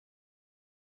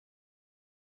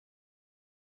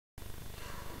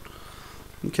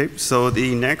Okay, so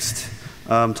the next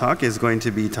talk is going to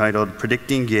be titled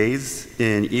Predicting Gaze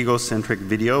in Egocentric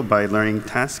Video by Learning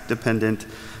Task-Dependent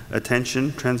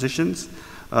Attention Transitions.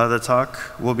 The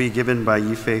talk will be given by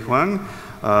Yifei Huang,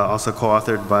 also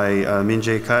co-authored by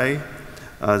Minjie,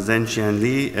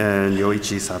 Zhenqiang and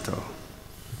Yoichi Sato.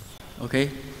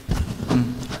 Okay,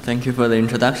 thank you for the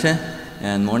introduction,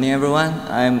 and morning everyone.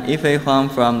 I'm Yifei Huang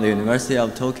from the University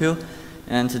of Tokyo,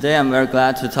 and today I'm very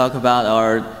glad to talk about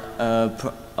our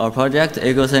project,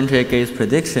 Egocentric Gaze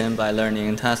Prediction by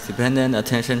Learning Task-Dependent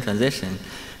Attention Transition.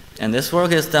 And this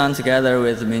work is done together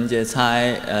with Minjie,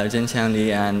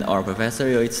 Zhenqiang, and our professor,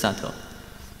 Yoichi Sato.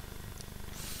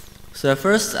 So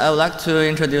first, I would like to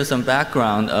introduce some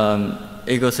background on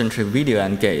egocentric video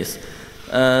and gaze.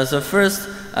 So first,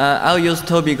 I'll use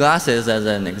Tobii glasses as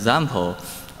an example.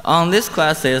 On these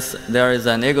glasses, there is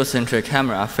an egocentric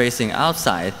camera facing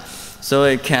outside, so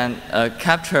it can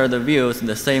capture the views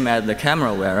the same as the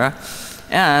camera wearer.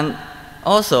 And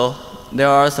also, there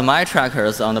are some eye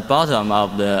trackers on the bottom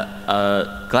of the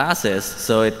glasses,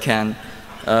 so it can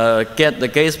get the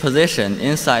gaze position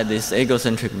inside this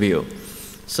egocentric view.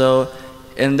 So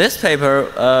in this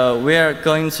paper,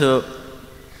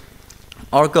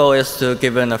 our goal is to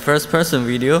give a first-person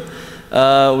video.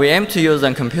 We aim to use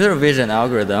a computer vision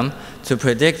algorithm to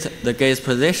predict the gaze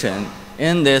position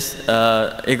in this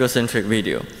egocentric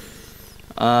video.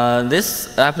 This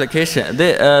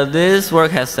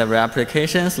work has several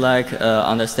applications like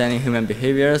understanding human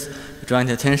behaviors, joint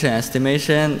attention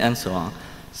estimation, and so on.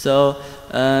 So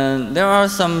there are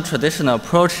some traditional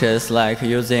approaches like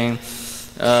using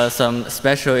some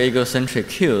special egocentric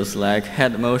cues like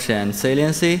head motion and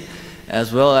saliency,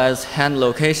 as well as hand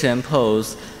location,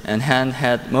 pose, and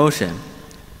hand-head motion.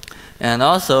 And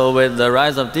also with the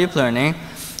rise of deep learning,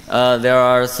 there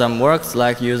are some works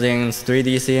like using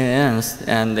 3D CNNs,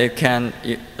 and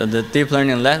the deep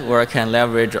learning network can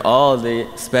leverage all the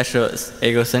special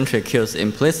egocentric cues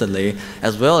implicitly,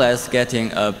 as well as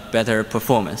getting a better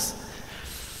performance.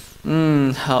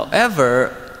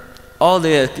 However, all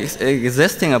the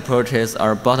existing approaches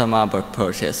are bottom-up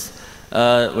approaches.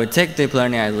 We take deep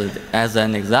learning as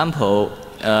an example.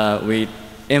 We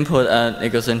input an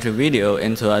egocentric video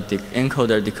into an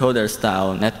encoder-decoder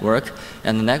style network,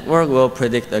 and the network will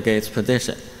predict the gaze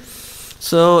position.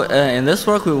 So in this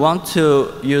work, we want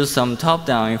to use some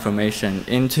top-down information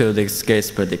into this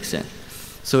gaze prediction.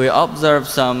 So we observed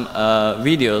some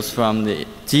videos from the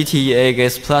GTEA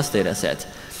Gaze Plus dataset.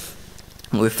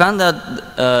 We found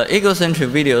that egocentric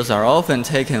videos are often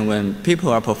taken when people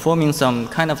are performing some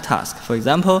kind of task. For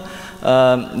example,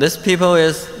 this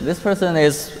person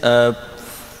is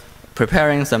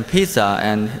preparing some pizza,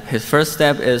 and his first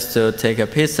step is to take a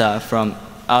pizza from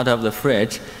out of the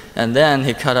fridge, and then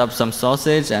he cut up some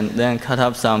sausage, and then cut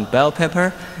up some bell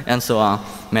pepper, and so on,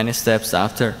 many steps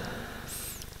after.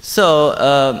 So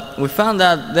we found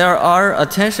that there are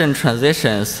attention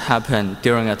transitions happen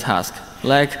during a task.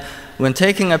 Like when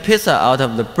taking a pizza out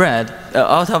of the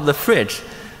fridge,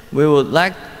 we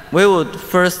would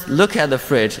first look at the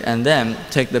fridge and then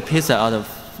take the pizza out of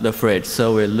the fridge.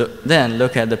 So we then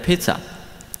look at the pizza.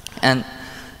 And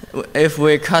if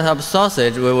we cut up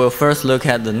sausage, we will first look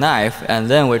at the knife, and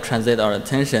then we transit our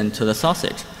attention to the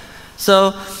sausage.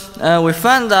 So we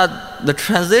find that the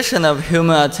transition of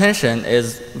human attention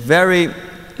is very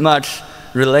much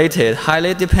related,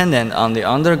 highly dependent on the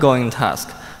undergoing task.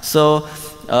 So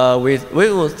we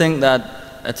will think that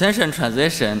attention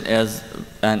transition is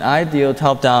an ideal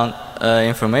top-down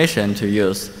information to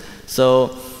use.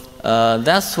 So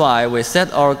that's why we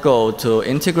set our goal to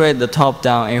integrate the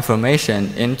top-down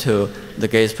information into the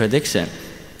gaze prediction.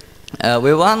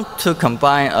 We want to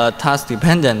combine a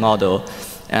task-dependent model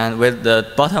and with the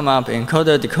bottom-up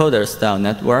encoder-decoder style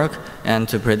network, and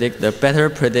to better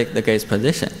predict the gaze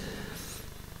position.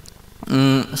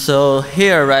 So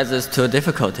here arises two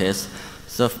difficulties.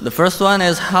 So the first one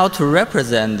is how to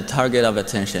represent the target of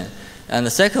attention, and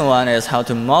the second one is how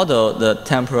to model the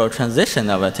temporal transition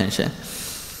of attention.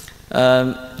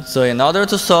 So in order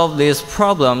to solve these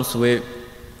problems, we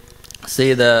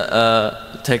take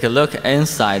a look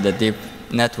inside the deep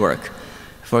network.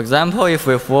 For example, if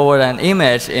we forward an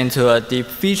image into a deep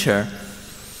feature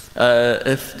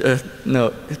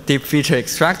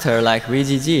extractor like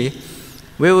VGG,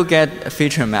 we will get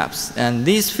feature maps. And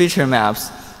these feature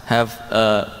maps have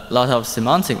a lot of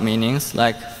semantic meanings,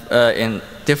 like in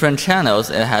different channels,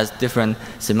 it has different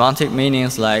semantic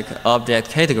meanings like object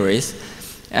categories.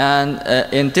 And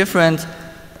in different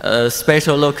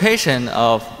spatial location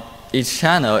of each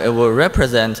channel, it will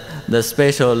represent the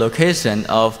spatial location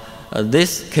of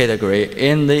this category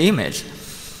in the image.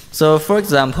 So for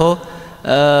example,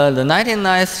 the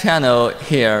 99th channel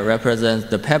here represents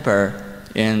the pepper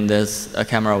in this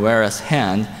camera wearer's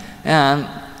hand, and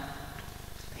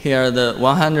here the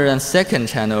 102nd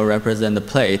channel represents the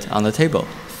plate on the table.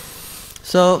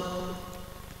 So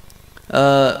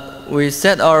we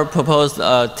set our proposed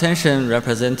attention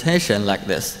representation like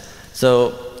this.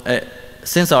 So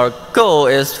since our goal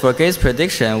is for gaze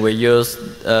prediction, we use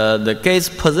the gaze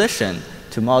position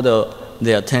to model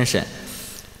the attention.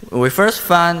 We first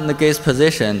find the gaze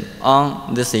position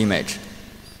on this image.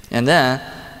 And then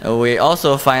we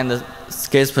also find the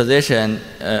gaze position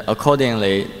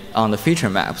accordingly on the feature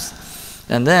maps.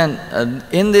 And then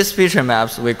in these feature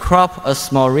maps, we crop a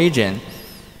small region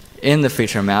in the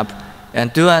feature map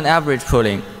and do an average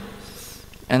pooling.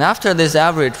 And after this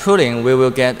average pooling, we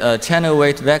will get a channel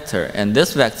weight vector. And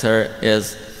this vector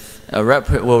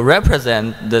will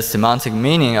represent the semantic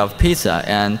meaning of pizza,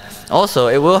 and also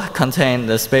it will contain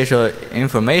the spatial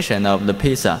information of the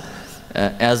pizza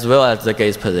as well as the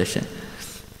gaze position.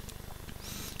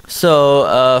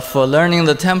 So for learning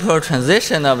the temporal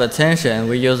transition of attention,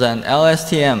 we use an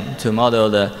LSTM to model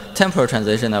the temporal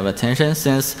transition of attention,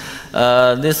 since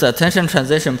this attention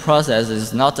transition process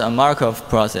is not a Markov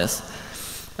process.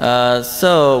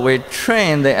 So we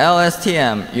train the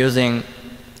LSTM using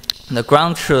the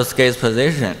ground truth gaze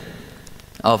position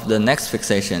of the next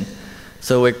fixation.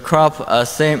 So we crop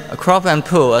and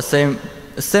pull a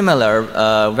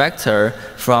similar vector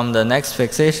from the next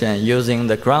fixation using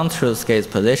the ground truth gaze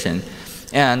position,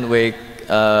 and we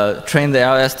train the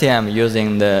LSTM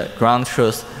using the ground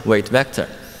truth weight vector.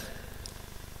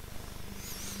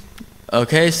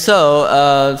 Okay,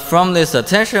 so from this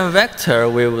attention vector,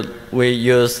 we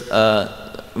use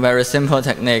very simple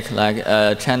technique like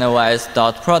channel-wise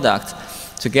dot product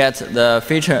to get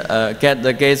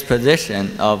the gaze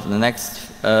position of the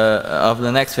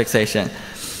next fixation.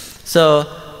 So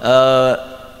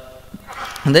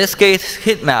this gaze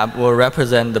heat map will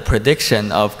represent the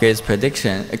prediction of gaze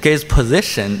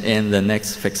position in the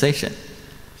next fixation.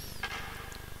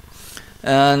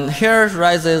 And here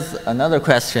rises another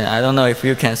question. I don't know if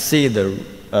you can see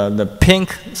the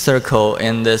pink circle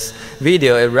in this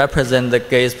video. It represents the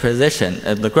gaze position,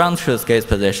 the ground truth gaze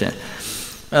position.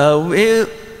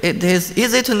 It is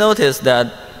easy to notice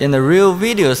that in the real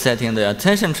video setting, the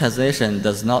attention transition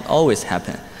does not always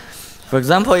happen. For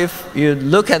example, if you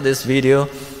look at this video,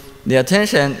 the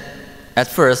attention at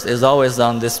first is always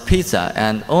on this pizza,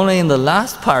 and only in the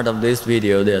last part of this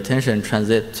video, the attention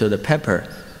transits to the pepper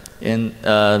in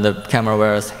the camera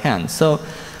wearer's hand. So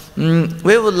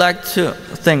we would like to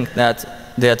think that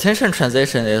the attention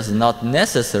transition is not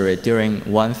necessary during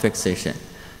one fixation.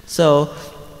 So,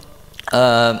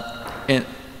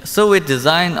 so we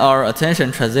design our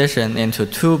attention transition into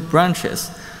two branches.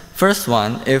 First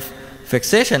one, if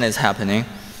fixation is happening,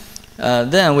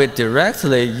 then we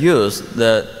directly use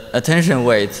the attention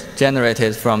weight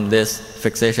generated from this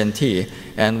fixation T,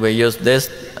 and we use this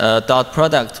dot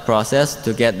product process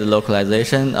to get the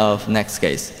localization of next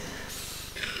gaze.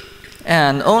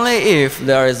 And only if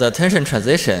there is attention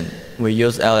transition, we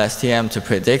use LSTM to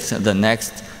predict the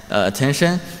next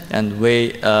attention, and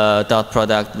we dot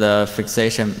product the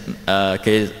fixation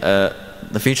gaze,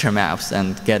 the feature maps,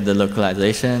 and get the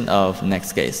localization of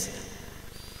next gaze.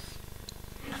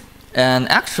 And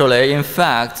actually, in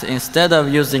fact, instead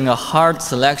of using a hard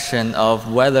selection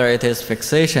of whether it is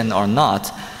fixation or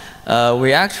not,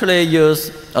 we actually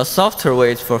use a softer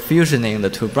weight for fusioning the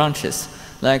two branches.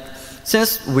 Like,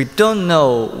 since we don't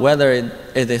know whether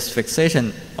it is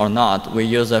fixation or not, we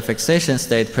use a fixation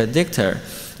state predictor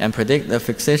and predict the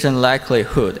fixation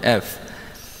likelihood, F,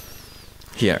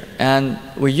 here. And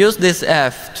we use this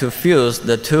F to fuse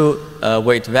the two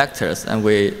weight vectors, and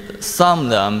we sum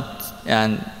them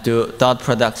and do dot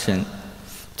production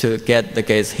to get the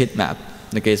gaze heat map,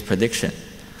 the gaze prediction.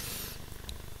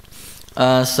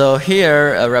 So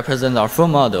here represents our full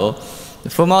model. The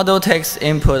full model takes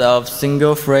input of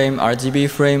single frame, RGB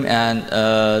frame, and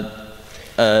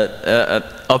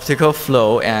optical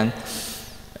flow, and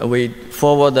we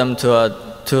forward them to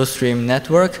a two-stream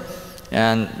network.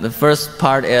 And the first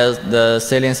part is the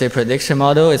saliency prediction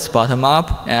model. It's bottom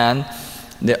up, and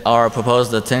our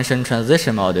proposed attention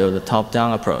transition model, the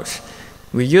top-down approach.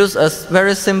 We use a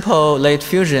very simple late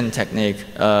fusion technique.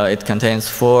 It contains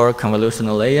 4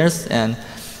 convolutional layers, and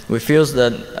we fuse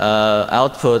the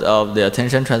output of the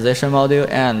attention transition module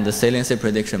and the saliency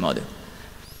prediction module.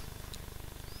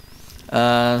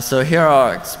 So here are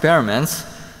our experiments.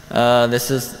 This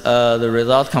is the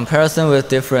result comparison with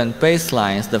different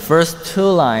baselines. The first 2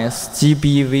 lines,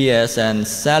 GB, VS, and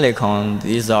silicon,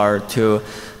 these are 2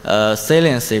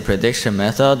 saliency prediction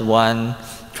method, one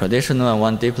traditional and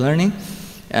one deep learning.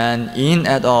 And Yin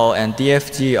et al. And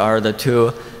DFG are the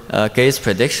two gaze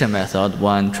prediction methods,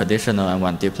 one traditional and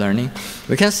one deep learning.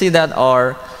 We can see that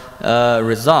our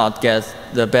result gets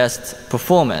the best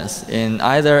performance in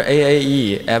either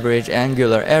AAE, average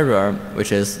angular error,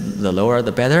 which is the lower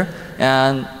the better,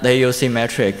 and the AUC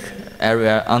metric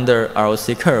area under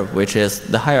ROC curve, which is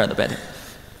the higher the better.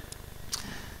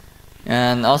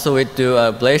 And also we do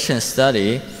an ablation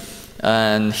study.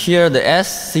 And here the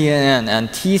SCNN and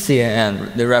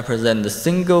TCNN, they represent the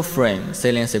single frame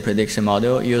saliency prediction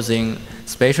model using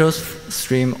spatial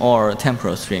stream or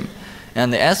temporal stream.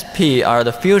 And the SP are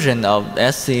the fusion of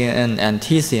SCNN and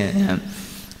TCNN.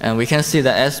 And we can see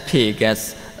that SP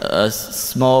gets a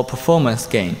small performance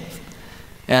gain.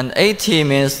 And AT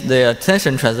means the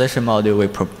attention transition model we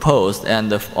proposed,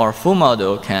 and our full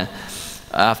model can,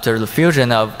 after the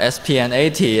fusion of SP and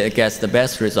AT, it gets the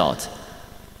best result.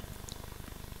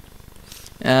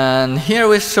 And here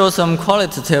we show some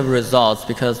qualitative results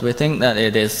because we think that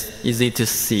it is easy to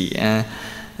see. And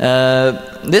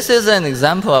this is an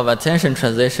example of attention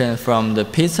transition from the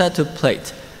pizza to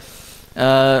plate.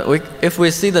 If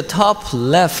we see the top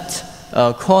left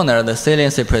corner, the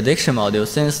saliency prediction model,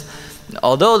 since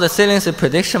although the saliency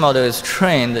prediction model is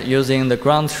trained using the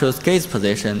ground truth gaze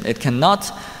position, it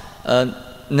cannot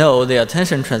know the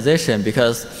attention transition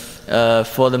because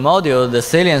for the module, the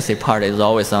saliency part is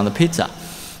always on the pizza.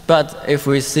 But if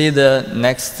we see the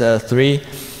next three,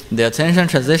 the attention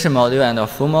transition module and our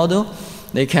full module,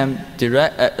 they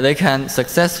can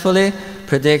successfully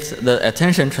predict the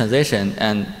attention transition,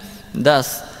 and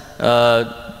thus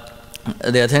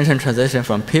the attention transition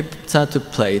from pizza to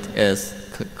plate is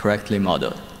correctly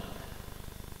modeled.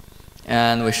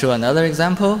 And we show another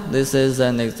example. This is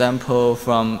an example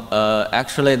from,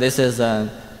 actually this is an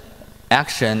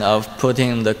action of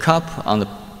putting the cup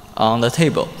on the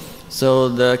table. So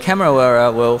the camera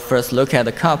wearer will first look at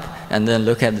the cup and then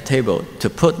look at the table to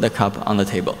put the cup on the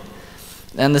table.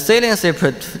 And the saliency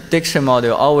prediction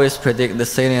model always predicts the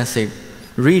saliency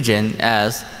region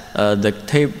as the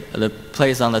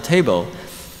place on the table,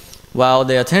 while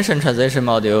the attention transition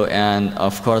model and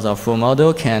of course our full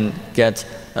model can get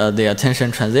the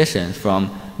attention transition from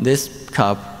this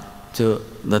cup to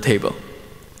the table.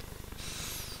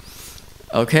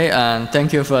 Okay, and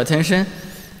thank you for attention.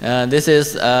 This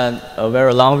is a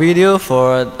very long video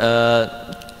for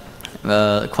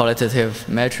qualitative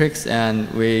metrics, and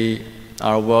we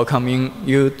are welcoming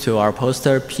you to our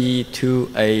poster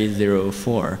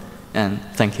P2A04. And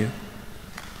thank you.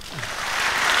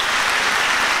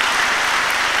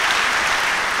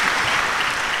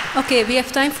 Okay, we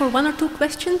have time for one or two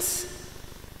questions.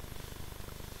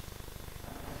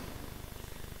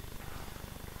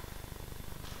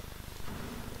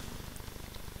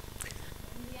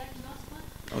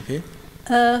 Okay.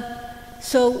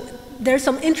 So there's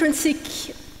some intrinsic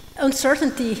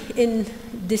uncertainty in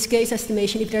this gaze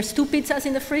estimation. If there's two pizzas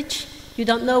in the fridge, you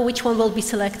don't know which one will be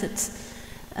selected.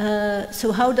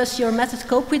 So how does your method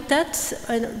cope with that?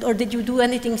 Or did you do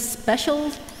anything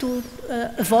special to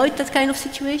avoid that kind of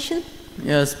situation?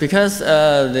 Yes, because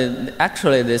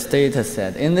actually this data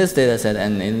set, in this data set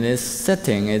and in this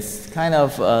setting, it's kind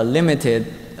of a limited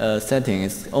setting.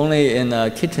 It's only in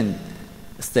a kitchen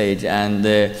stage, and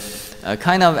the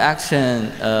kind of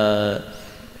action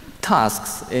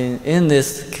tasks in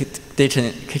this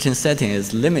kitchen setting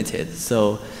is limited.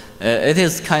 So it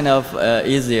is kind of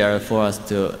easier for us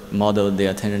to model the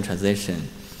attention transition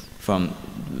from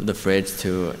the fridge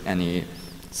to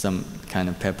some kind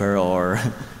of pepper or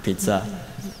pizza.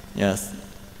 Yes.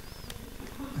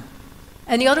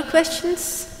 Any other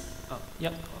questions?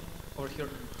 Yeah, over here.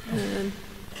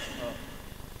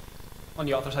 On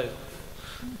the other side.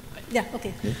 Yeah,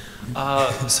 okay.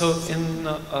 So in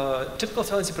typical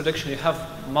saliency prediction, you have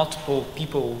multiple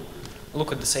people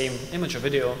look at the same image or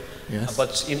video, yes.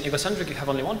 But in egocentric, you have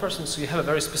only one person, so you have a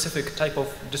very specific type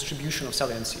of distribution of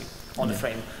saliency on the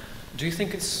frame. Do you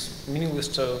think it's meaningless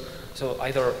to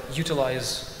either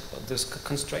utilize this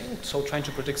constraint, so trying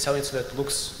to predict saliency that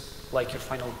looks like your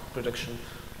final prediction,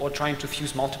 or trying to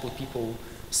fuse multiple people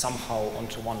somehow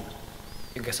onto one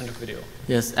egocentric video?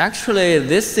 Yes, actually,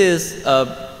 this is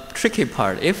a tricky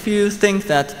part. If you think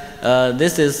that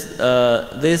this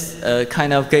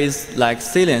kind of gaze-like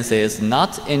saliency is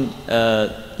not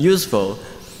useful,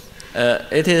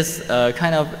 it is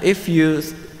kind of, if you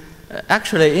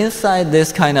actually inside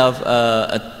this kind of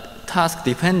a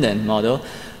task-dependent model,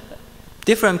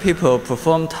 different people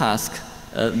perform tasks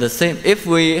the same. If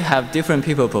we have different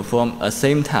people perform a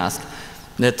same task,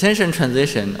 the attention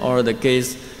transition or the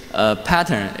gaze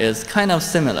pattern is kind of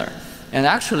similar. And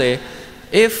actually,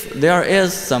 if there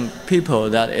is some people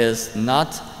that is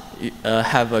not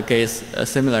have a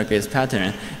similar gaze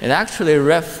pattern, it actually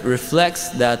reflects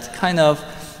that kind of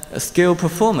skill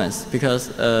performance, because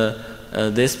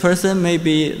this person may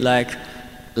be like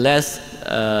less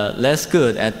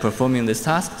good at performing this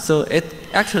task. So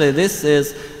this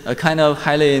is a kind of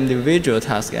highly individual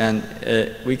task, and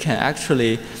we can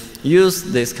actually use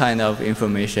this kind of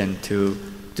information to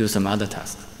do some other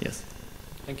tasks. Yes.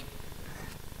 Thank you.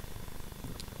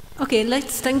 Okay,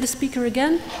 let's thank the speaker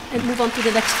again and move on to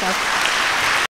the next part.